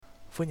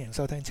歡迎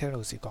收聽車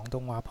路士廣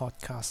東話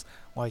Podcast，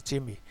 我係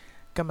Jimmy，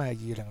 今日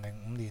係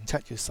2005年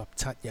7月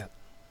17日。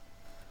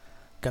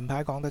近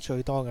排講得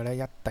最多嘅呢，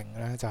一定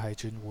呢就係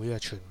轉會嘅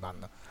傳聞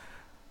啦。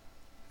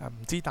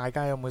唔知大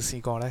家有冇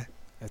試過呢？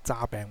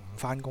詐病唔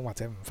返工或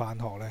者唔返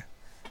學呢？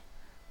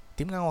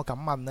點解我咁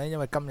問呢？因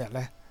為今日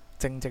呢，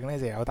正呢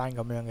就有單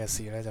咁樣嘅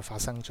事呢就發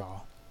生咗。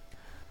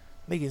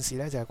呢件事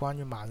呢就係關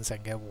於曼城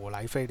嘅胡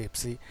禮菲臘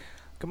斯。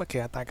咁其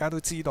實大家都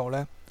知道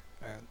呢，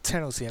車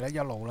路士呢一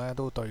路呢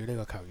都對呢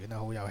個球員呢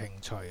好有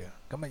興趣嘅。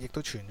咁亦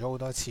都傳咗好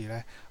多次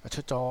呢，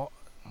出咗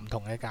唔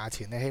同嘅價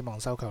錢呢，希望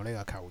收購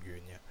呢個球員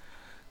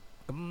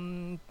嘅。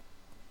咁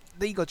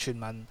呢個傳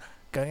聞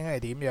究竟係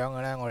點樣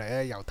嘅呢？我哋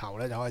呢由頭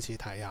呢就開始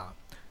睇下。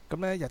咁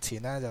呢日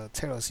前呢，就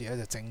車路士呢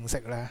就正式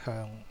呢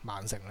向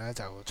曼城呢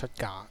就出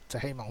價，就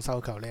希望收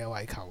購呢一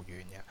位球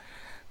員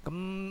嘅。咁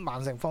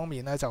曼城方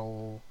面呢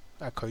就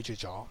拒絕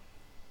咗。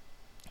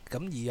咁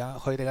而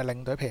佢哋嘅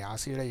領隊皮亞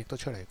斯呢亦都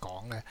出嚟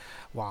講呢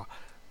話，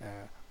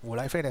胡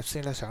禮菲臘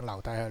斯呢想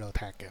留低喺度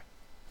踢嘅。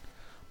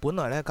本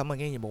來呢咁已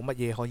經冇乜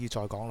嘢可以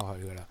再講落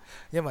去㗎啦，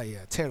因為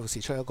車路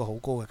士出一個好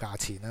高嘅價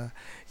錢啦，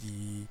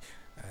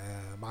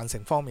而曼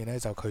城方面呢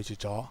就拒絕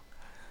咗。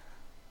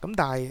咁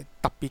但係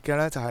特別嘅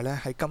呢就係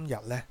呢喺今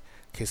日呢，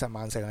其實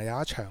曼城係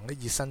有一場呢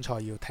熱身賽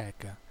要踢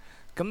嘅。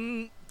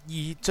咁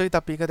而最特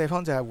別嘅地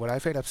方就係胡禮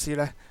菲臘斯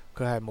呢，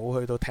佢係冇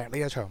去到踢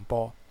呢一場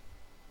波。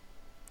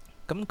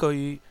咁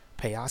據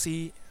皮亞斯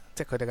即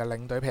係佢哋嘅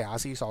領隊皮亞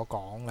斯所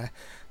講呢，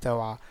就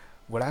話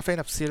胡禮菲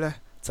臘斯呢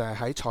就係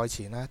喺賽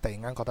前呢突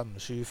然間覺得唔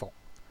舒服。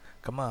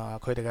咁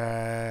佢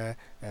哋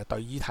嘅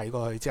隊醫睇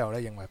過去之後呢，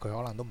認為佢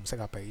可能都唔適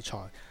合比賽。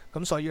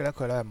咁所以呢，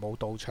佢呢冇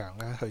到場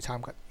呢去參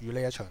與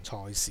呢一場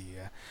賽事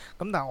嘅。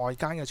咁但係外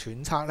間嘅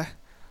揣測呢，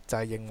就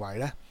係認為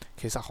呢，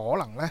其實可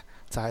能呢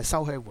就係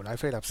收起胡禮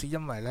菲臘斯，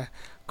因為呢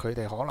佢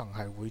哋可能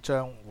係會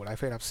將胡禮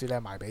菲臘斯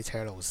呢賣俾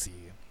車路士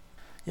嘅。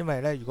因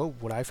為呢，如果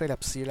胡禮菲臘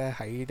斯呢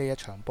喺呢一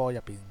場波入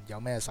邊有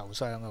咩受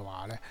傷嘅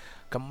話呢，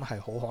咁係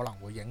好可能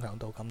會影響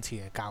到今次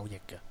嘅交易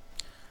嘅。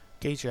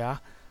記住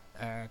啊！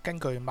根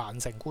據曼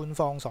城官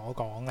方所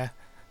講呢，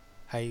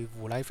係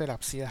胡禮菲臘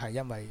斯係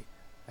因為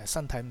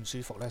身體唔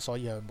舒服呢，所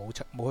以冇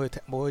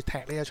去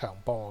踢呢一場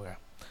波嘅。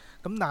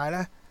咁但係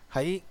呢，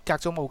喺隔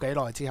咗冇幾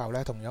耐之後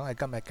呢，同樣係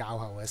今日較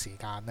後嘅時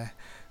間呢，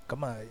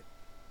咁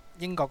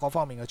英國嗰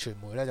方面嘅傳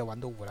媒呢就揾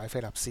到胡禮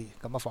菲臘斯，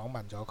咁訪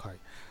問咗佢。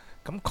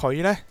咁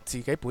佢呢自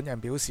己本人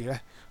表示呢，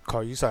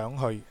佢想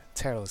去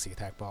車路士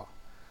踢波，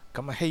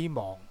咁希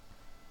望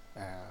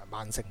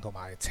曼城同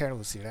埋車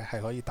路士呢係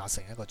可以達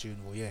成一個轉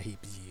會嘅協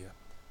議嘅。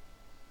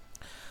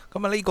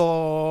咁呢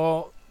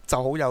個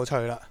就好有趣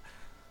啦。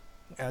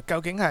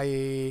究竟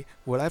係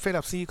胡禮菲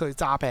臘斯佢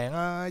詐病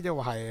啊，抑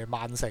或係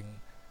曼城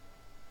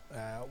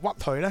屈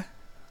佢呢？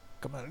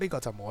咁呢個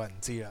就冇人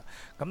知啦。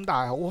咁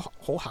但係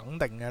好肯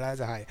定嘅呢，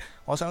就係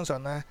我相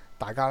信呢，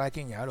大家呢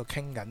竟然喺度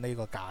傾緊呢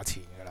個價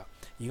錢㗎啦。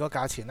而個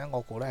價錢呢，我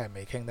估呢係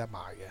未傾得埋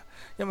嘅，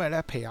因為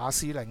呢皮亞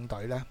斯領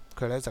隊呢，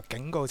佢呢就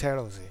警告車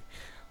路士，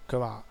佢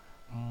話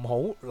唔好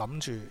諗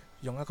住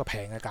用一個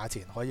平嘅價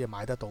錢可以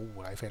買得到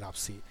胡禮菲臘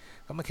斯。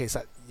咁其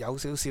實有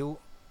少少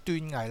端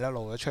倪咧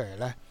露咗出嚟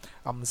呢，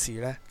暗示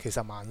呢其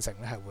實曼城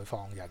呢係會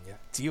放人嘅，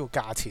只要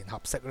價錢合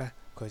適呢，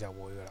佢就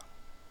會噶啦。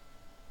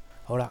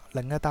好啦，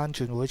另一單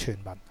轉會傳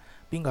聞，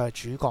邊個係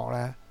主角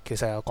呢？其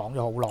實又講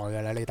咗好耐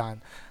嘅啦，呢單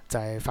就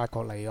係法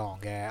國里昂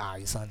嘅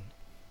艾辛。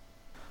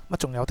乜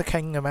仲有得傾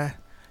嘅咩？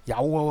有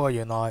嘅喎，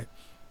原來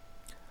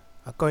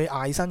據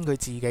艾辛佢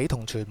自己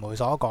同傳媒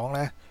所講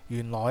呢，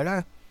原來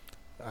呢，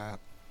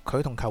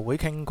佢同球會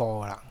傾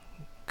過噶啦，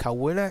球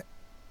會呢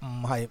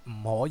唔係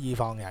唔可以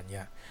放人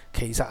嘅，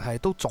其實係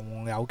都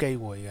仲有機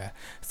會嘅，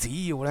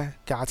只要呢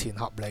價錢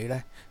合理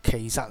呢，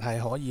其實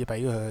係可以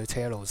俾佢去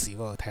車路士嗰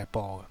度踢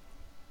波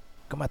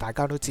嘅。咁大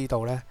家都知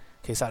道呢，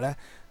其實呢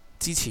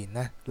之前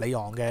呢里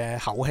昂嘅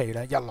口氣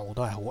呢一路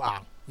都係好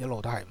硬，一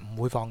路都係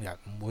唔會放人，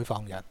唔會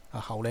放人。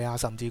後利亞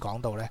甚至講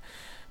到呢，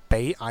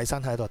俾艾辛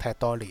喺度踢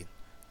多年，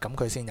咁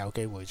佢先有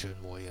機會轉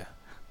會嘅。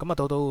咁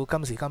到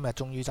今時今日，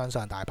終於真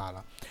相大白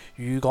啦。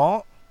如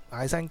果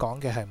艾辛講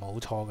嘅係冇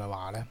錯嘅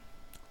話呢，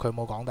佢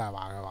冇講大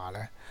話嘅話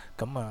呢，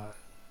咁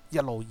一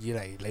路以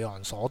嚟里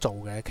昂所做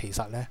嘅，其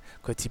實呢，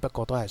佢只不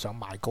過都係想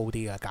賣高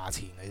啲嘅價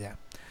錢嘅啫。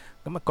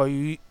咁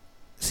據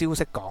消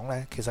息講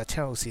呢，其實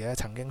車路士呢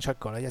曾經出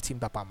過呢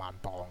1800萬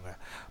磅嘅，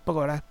不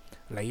過呢，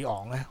里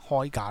昂呢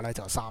開價呢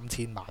就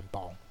3000萬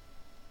磅。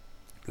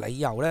理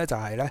由呢就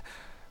係呢，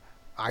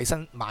艾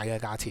辛賣嘅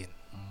價錢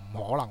唔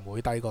可能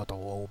會低過杜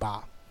奧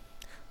巴。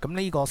咁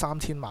呢個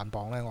3000萬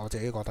磅呢，我自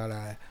己覺得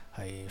呢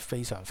係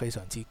非常非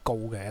常之高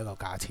嘅一個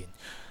價錢，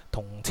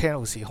同車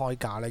路士開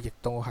價呢亦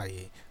都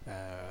係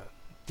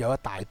有一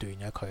大段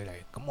嘅距離。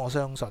咁我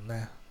相信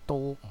呢都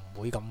唔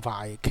會咁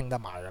快傾得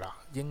埋噶啦，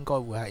應該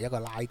會係一個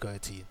拉鋸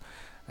戰。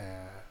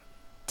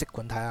即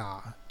管睇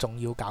下，仲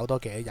要搞多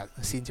幾日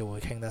先至會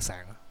傾得成。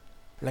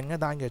另一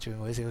單嘅轉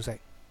會消息，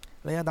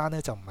呢一單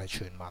呢就唔係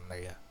傳聞嚟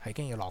嘅，係已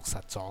經要落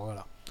實咗噶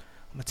啦。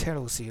車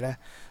路士呢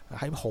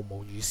喺毫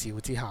無預兆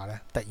之下呢，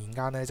突然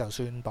間呢就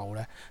宣布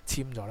呢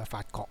簽咗呢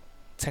法國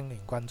青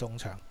年軍中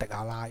場迪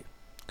亞拉。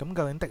咁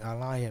究竟迪亞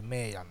拉係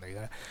咩人嚟嘅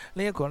呢？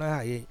呢一個呢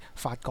係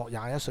法國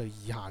21歲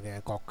以下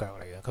嘅國腳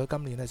嚟嘅，佢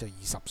今年呢就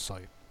20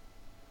歲。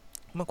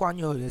咁啊，關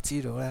於佢嘅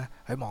資料呢，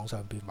喺網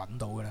上邊揾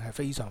到嘅呢係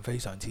非常非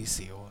常之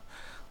少，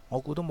我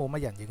估都冇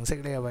乜人認識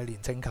呢一位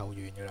年青球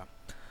員嘅啦。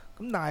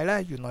咁但係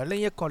呢，原來呢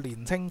一個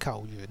年青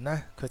球員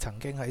呢，佢曾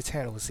經喺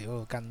車路士嗰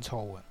度跟操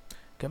嘅。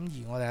咁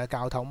而我哋嘅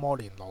教頭摩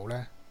連奴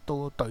呢，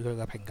都對佢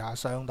嘅評價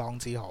相當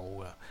之好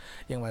嘅，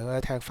認為佢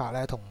嘅踢法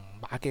呢同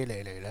馬基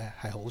尼尼呢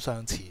係好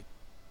相似，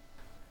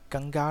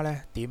更加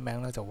呢點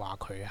名呢就話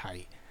佢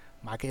係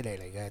馬基尼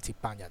尼嘅接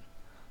班人。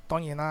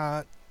當然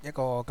啦，一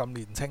個咁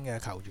年輕嘅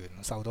球員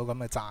受到咁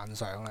嘅讚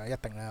賞呢，一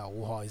定呢好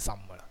開心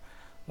噶啦。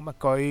咁啊，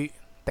據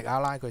迪亞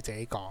拉佢自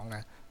己講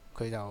呢，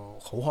佢就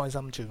好開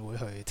心轉會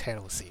去車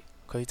路士，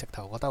佢直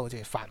頭覺得好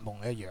似發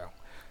夢一樣。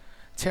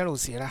車路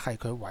士呢係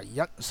佢唯一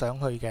想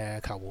去嘅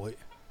球會，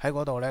喺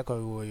嗰度呢，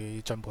佢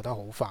會進步得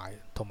好快，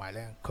同埋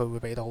呢，佢會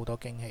俾到好多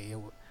驚喜，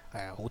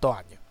好多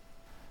人嘅。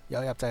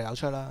有入就有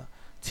出啦，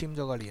簽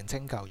咗個年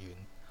青球員，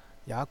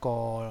有一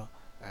個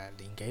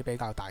年紀比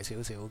較大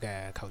少少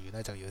嘅球員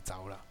呢就要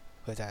走啦，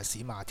佢就係史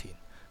馬田。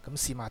咁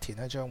史馬田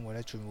呢將會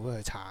呢轉會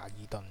去查爾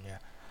頓嘅。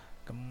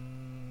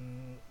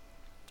咁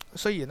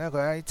雖然呢，佢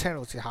喺車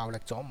路士效力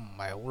咗唔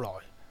係好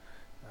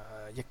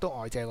耐，亦都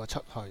外借過出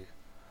去。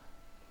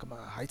咁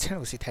啊，喺車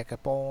路士踢嘅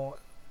波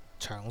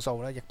場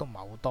數呢亦都唔係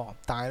好多，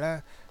但係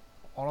呢，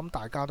我諗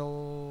大家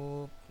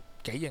都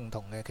幾認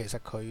同嘅，其實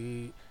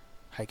佢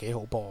係幾好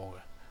波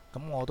嘅。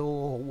咁我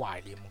都好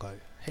懷念佢，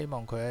希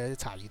望佢喺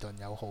查爾頓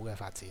有好嘅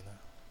發展啦。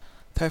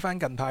睇翻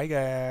近排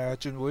嘅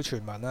轉會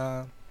傳聞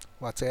啦，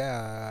或者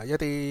一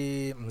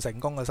啲唔成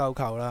功嘅收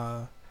購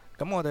啦，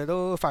咁我哋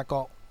都發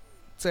覺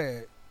即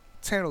係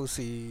車路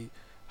士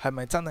係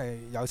咪真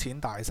係有錢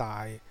大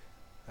晒？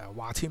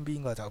話簽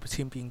邊個就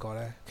簽邊個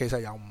呢？其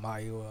實又唔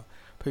係喎。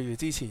譬如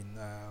之前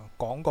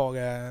講過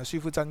嘅舒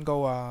夫真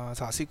高啊、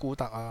查斯古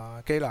特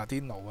啊、基拿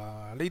甸奴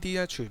啊，呢啲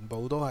呢全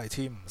部都係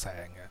簽唔成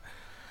嘅。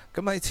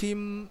咁喺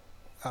簽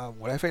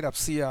胡禮菲臘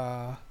斯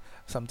啊，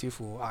甚至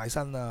乎艾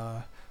辛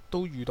啊，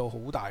都遇到好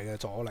大嘅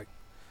阻力。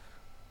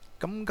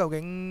咁究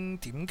竟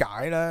點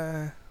解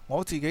呢？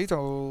我自己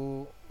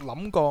就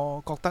諗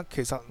過，覺得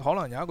其實可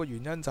能有一個原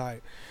因就係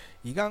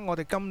而家我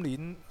哋今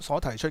年所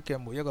提出嘅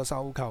每一個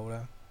收購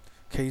呢，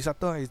其實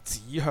都係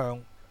指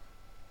向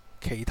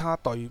其他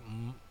隊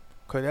伍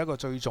佢哋一個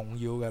最重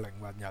要嘅靈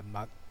魂人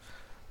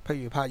物，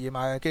譬如帕爾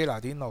馬嘅基拿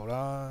甸奴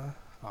啦，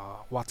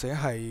或者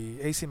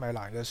係 AC 米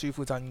蘭嘅舒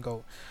夫真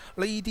高，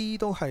呢啲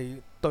都係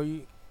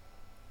對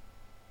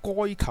該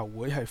球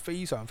會係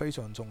非常非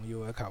常重要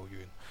嘅球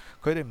員，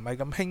佢哋唔係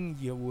咁輕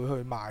易會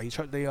去賣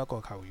出呢一個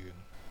球員，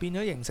變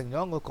咗形成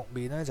咗一個局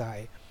面呢，就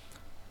係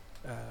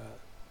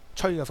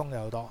吹嘅風有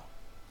好多，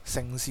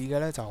成事嘅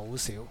呢就好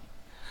少。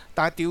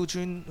但係調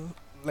轉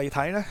嚟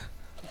睇呢，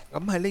咁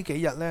喺呢幾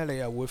日呢，你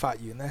又會發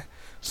現呢，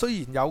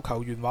雖然有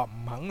球員話唔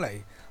肯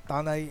嚟，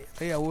但係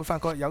你又會發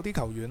覺有啲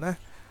球員呢，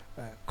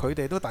佢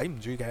哋都抵唔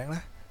住頸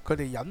呢，佢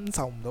哋忍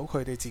受唔到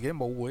佢哋自己冇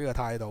會嘅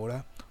態度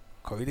呢，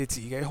佢哋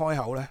自己開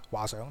口呢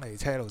話想嚟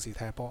車路士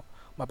踢波，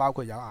咁包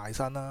括有艾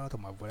辛啦，同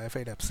埋胡禮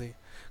菲臘斯。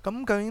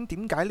咁究竟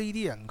點解呢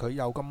啲人佢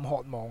又咁渴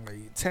望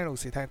嚟車路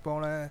士踢波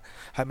呢？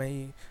係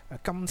咪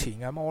金錢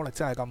嘅魔力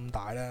真係咁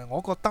大呢？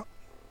我覺得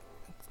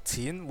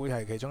錢會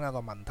係其中一個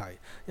問題，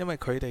因為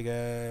佢哋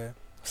嘅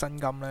薪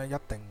金呢一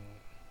定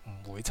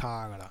唔會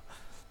差噶啦。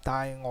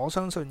但係我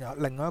相信有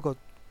另外一個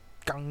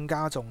更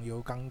加重要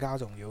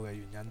嘅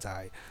原因，就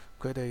係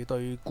佢哋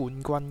對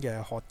冠軍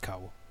嘅渴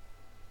求。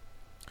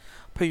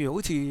譬如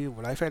好似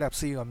胡禮菲臘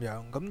斯咁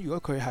樣，咁如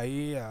果佢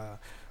喺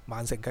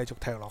曼城繼續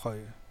踢落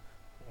去，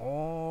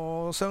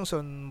我相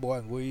信冇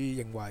人會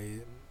認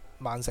為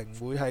曼城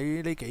會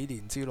喺呢幾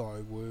年之內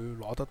會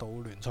攞得到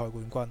聯賽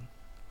冠軍。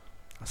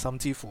甚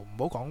至乎唔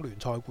好講聯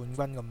賽冠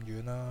軍咁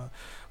遠啦，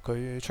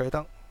佢取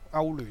得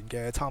歐聯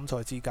嘅參賽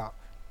資格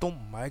都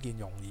唔係一件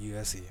容易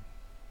嘅事。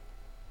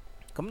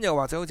咁又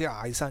或者好似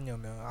艾辛咁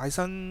樣，艾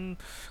辛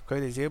佢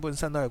哋自己本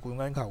身都係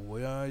冠軍球會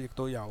啦，亦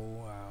都有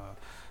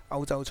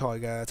歐洲賽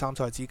嘅參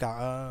賽資格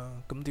啦。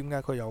咁點解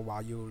佢又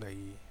話要嚟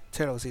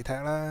車路士踢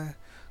呢？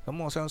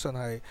咁我相信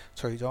係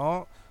除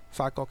咗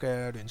法國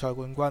嘅聯賽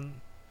冠軍。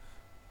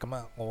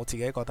咁我自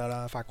己覺得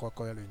啦，法國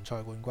嘅聯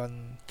賽冠軍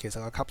其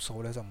實個級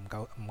數呢就唔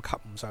及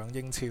唔上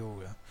英超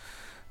嘅。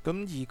咁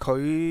而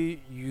佢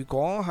如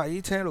果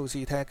喺車路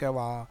士踢嘅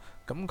話，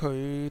咁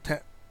佢踢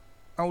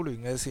歐聯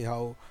嘅時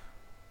候，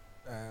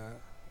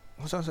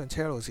我相信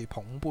車路士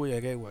捧杯嘅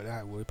機會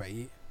呢係會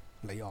比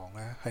里昂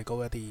呢係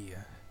高一啲嘅。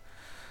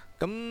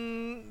咁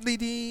呢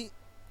啲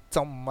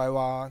就唔係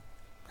話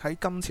喺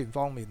金錢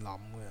方面諗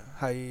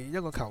嘅，係一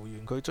個球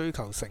員佢追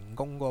求成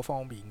功嗰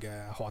方面嘅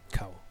渴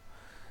求。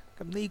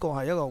咁呢個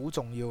係一個好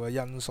重要嘅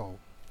因素。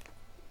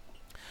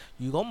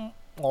如果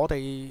我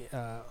哋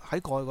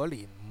喺過去嗰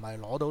年唔係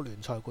攞到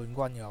聯賽冠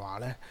軍嘅話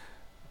呢，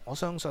我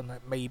相信係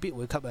未必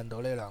會吸引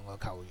到呢兩個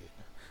球員。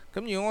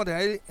咁如果我哋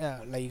喺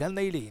嚟緊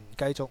呢年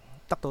繼續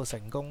得到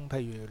成功，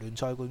譬如聯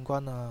賽冠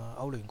軍啊、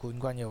歐聯冠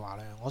軍嘅話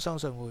呢，我相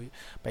信會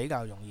比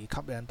較容易吸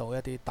引到一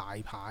啲大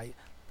牌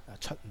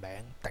出名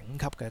頂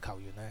級嘅球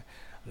員呢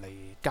嚟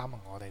加盟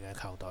我哋嘅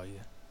球隊嘅。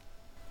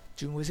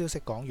轉會消息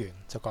講完，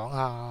就講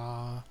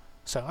下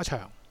上一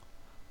場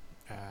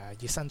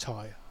熱身賽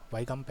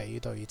韋甘比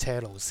對車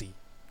路士。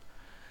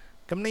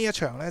咁呢一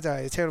場呢，就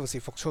係車路士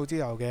復操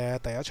之後嘅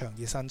第一場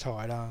熱身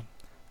賽啦。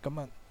咁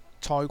啊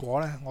賽果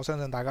呢，我相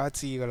信大家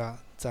知㗎啦，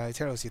就係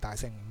車路士大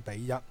勝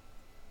5-1。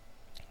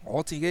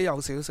我自己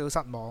有少少失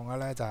望嘅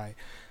呢，就係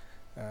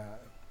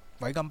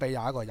韋甘比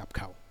有一個入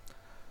球。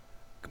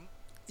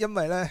因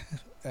為呢，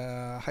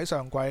喺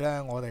上季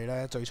呢，我哋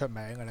呢最出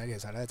名嘅呢，其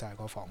實呢就係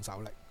個防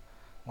守力。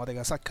我哋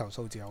嘅失球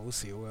數字係好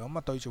少嘅，咁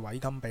啊對住韋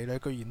甘比呢，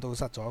居然都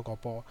失咗一個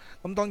波。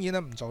咁當然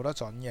呢，唔做得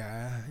準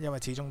嘅，因為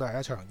始終都係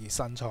一場熱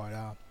身賽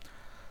啦。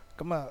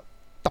咁啊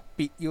特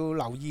別要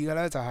留意嘅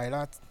呢，就係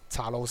呢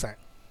查路石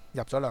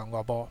入咗2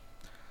個波。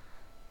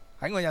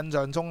喺我印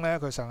象中呢，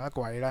佢上一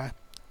季呢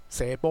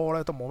射波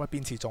呢都冇乜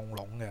邊次中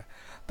籠嘅，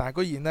但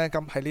係居然呢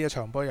喺呢一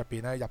場波入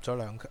邊呢入咗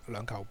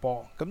兩球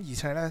波。咁而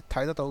且呢，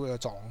睇得到佢嘅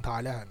狀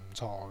態呢係唔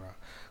錯㗎。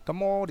咁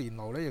摩連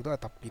奴呢亦都係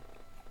特別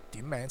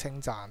點名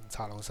稱讚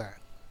查路石。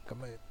咁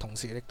同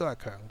時亦都係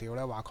強調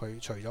呢，話佢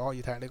除咗可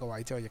以踢呢個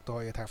位之外，亦都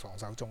可以踢防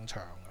守中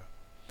場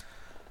嘅。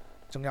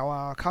仲有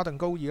卡頓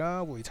高爾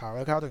啦，回巢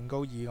嘅卡頓高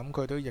爾，咁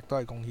佢亦都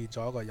係貢獻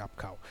咗一個入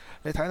球。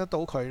你睇得到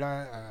佢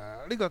呢，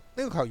呢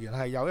個球員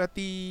係有一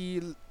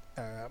啲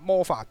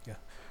魔法嘅。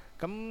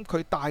咁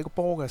佢帶個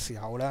波嘅時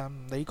候呢，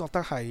你覺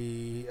得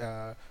係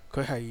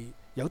佢係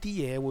有啲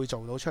嘢會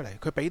做到出嚟，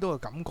佢俾到個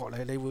感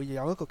覺你會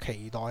有一個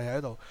期待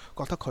喺度，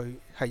覺得佢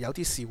係有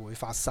啲事會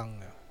發生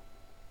嘅。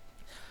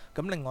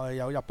咁另外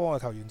有入波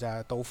嘅球員就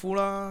係道夫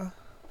啦，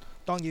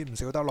當然唔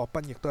少得洛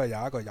賓，亦都係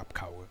有一個入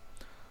球嘅。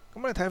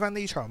咁你睇翻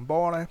呢場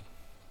波呢，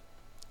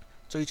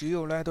最主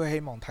要呢都希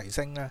望提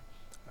升呢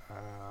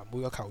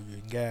每個球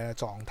員嘅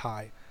狀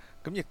態，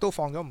咁亦都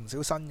放咗唔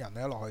少新人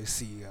呢落去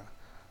試嘅。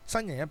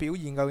新人嘅表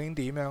現究竟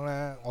點樣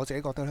呢？我自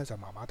己覺得呢就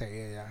麻麻地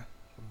嘅啫，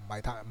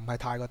唔係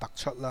太過突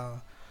出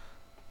啦。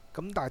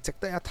咁但係值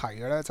得一提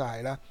嘅呢就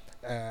係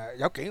呢，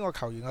有幾個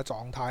球員嘅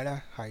狀態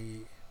呢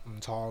係唔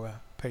錯嘅，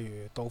譬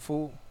如道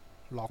夫、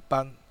洛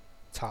賓、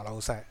查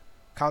路石、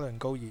卡頓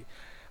高爾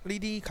呢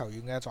啲球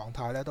員嘅狀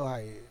態呢都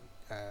係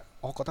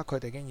我覺得佢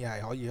哋竟然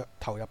係可以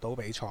投入到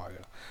比賽嘅。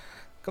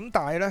咁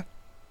但係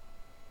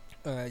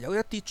呢，有一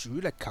啲主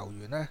力球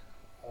員呢，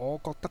我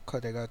覺得佢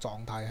哋嘅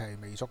狀態係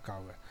未足夠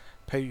嘅。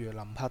譬如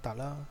林柏特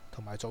啦，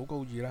同埋祖高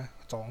爾呢，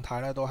狀態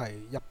呢都係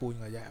一般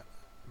嘅啫，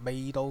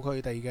未到佢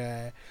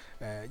哋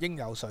嘅應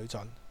有水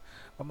準。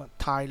咁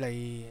泰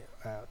利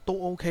都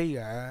OK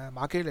嘅，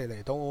馬基利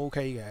尼都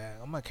OK 嘅。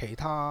咁其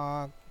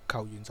他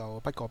球員就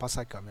不過不失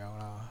咁樣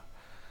啦。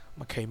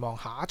期望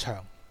下一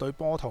場對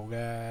波圖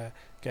嘅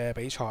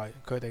比賽，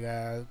佢哋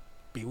嘅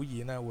表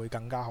現呢會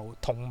更加好，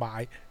同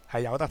埋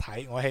係有得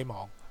睇。我希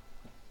望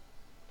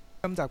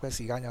今集嘅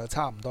時間又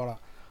差唔多啦。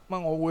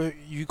我會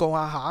預告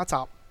下一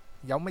集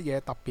有乜嘢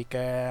特別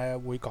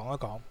嘅會講一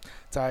講，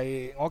就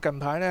係我近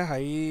排呢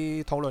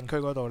喺討論區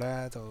嗰度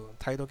呢，就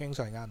睇到經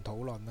常有人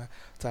討論呢，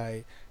就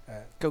係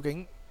究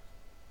竟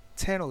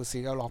車路士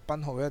嘅洛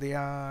賓好一啲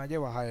啊，抑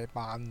或係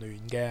曼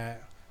聯嘅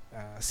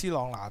斯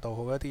朗拿度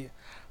好一啲？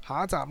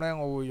下一集呢，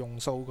我會用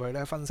數據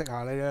呢分析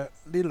下呢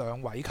兩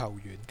位球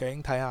員，究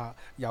竟睇下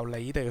由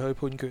你哋去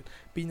判決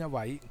邊一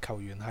位球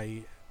員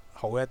係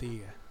好一啲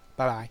嘅。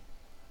拜拜。